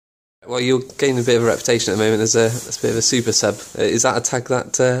Well, you're gaining a bit of a reputation at the moment as a bit of a super sub. Is that a tag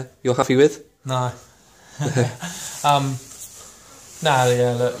that you're happy with? No. No,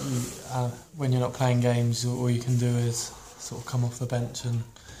 yeah, look, when you're not playing games, all you can do is sort of come off the bench and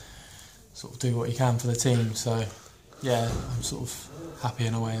sort of do what you can for the team. So, yeah, I'm sort of happy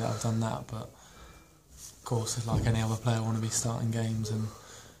in a way that I've done that. But, of course, like any other player, I want to be starting games. And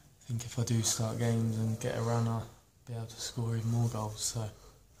I think if I do start games and get a run, I'll be able to score even more goals. So,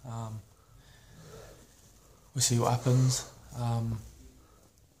 we'll see what happens.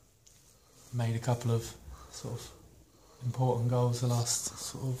 Made a couple of sort of important goals the last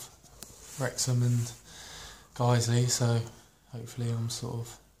sort of Wrexham and Guiseley, so hopefully I'm sort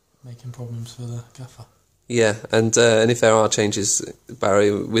of making problems for the gaffer. Yeah, and if there are changes,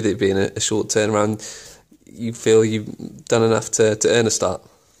 Barrow, with it being a short turnaround, you feel you've done enough to earn a start?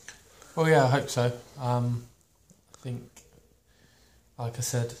 Well, yeah, I hope so. I think, like I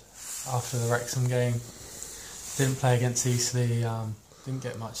said, after the Wrexham game, didn't play against Eastleigh, didn't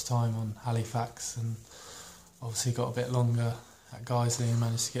get much time on Halifax, and obviously got a bit longer at Guiseley and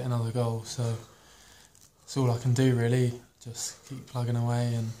managed to get another goal. So it's all I can do really, just keep plugging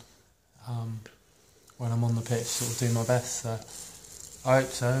away, and when I'm on the pitch, sort of do my best. So I hope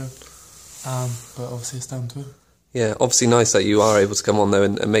so, but obviously it's down to him. Yeah, obviously nice that you are able to come on though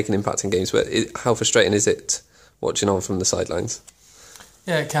and make an impact in games. But how frustrating is it watching on from the sidelines?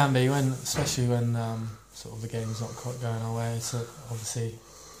 Yeah, it can be, especially when sort of the game's not quite going our way. So obviously,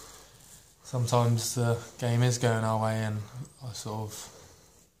 sometimes the game is going our way, and I sort of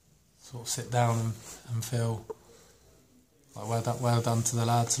sit down and feel like well done to the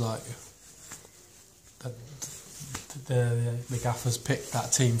lads. Like the gaffers picked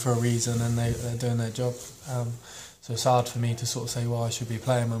that team for a reason, and they're doing their job. So it's hard for me to sort of say, well, I should be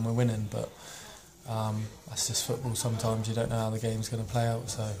playing when we're winning, but that's just football. Sometimes you don't know how the game's going to play out.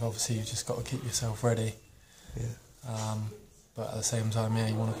 So obviously you just got to keep yourself ready. Yeah. But at the same time, yeah,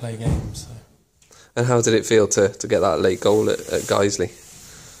 you want to play games. So. And how did it feel to get that late goal at Guiseley?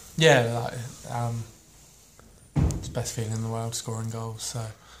 Yeah, it's the best feeling in the world, scoring goals. So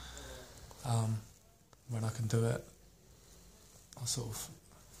when I can do it, I sort of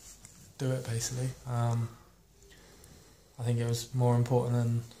do it basically. I think it was more important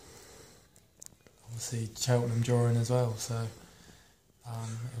than obviously Cheltenham drawing as well. So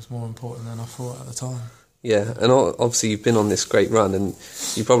it was more important than I thought at the time. Yeah, and obviously you've been on this great run, and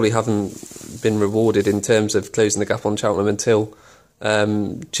you probably haven't been rewarded in terms of closing the gap on Cheltenham until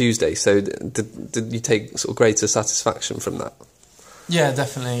Tuesday. So did you take sort of greater satisfaction from that? Yeah,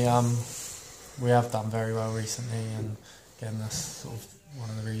 definitely. We have done very well recently, and again, that's sort of one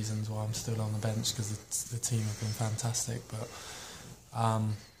of the reasons why I'm still on the bench, because the team have been fantastic. But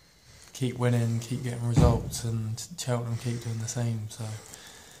keep winning, keep getting results, and Cheltenham keep doing the same. So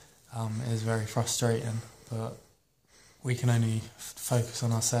it is very frustrating, but we can only focus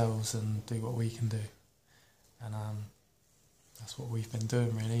on ourselves and do what we can do, and that's what we've been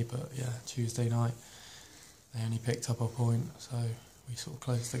doing really. But yeah, Tuesday night they only picked up a point, so we sort of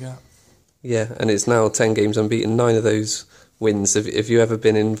closed the gap. Yeah, and it's now 10 games unbeaten, 9 of those wins. Have you ever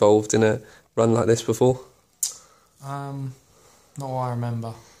been involved in a run like this before? Not what I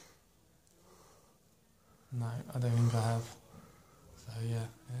remember. No, I don't think I have. So yeah,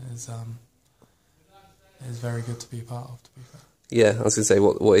 it is very good to be a part of, to be fair. Yeah, I was going to say,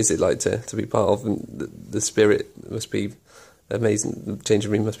 what is it like to be part of? And the spirit must be amazing. The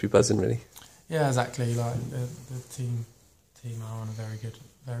changing room must be buzzing, really. Yeah, exactly. Like the team are on a very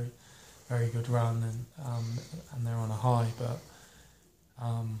good run, and they're on a high. But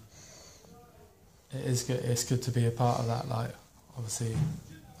it is good. It's good to be a part of that. Like obviously,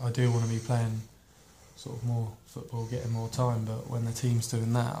 I do want to be playing sort of more football, getting more time, but when the team's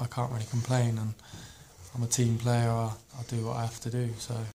doing that, I can't really complain, and I'm a team player. I do what I have to do. So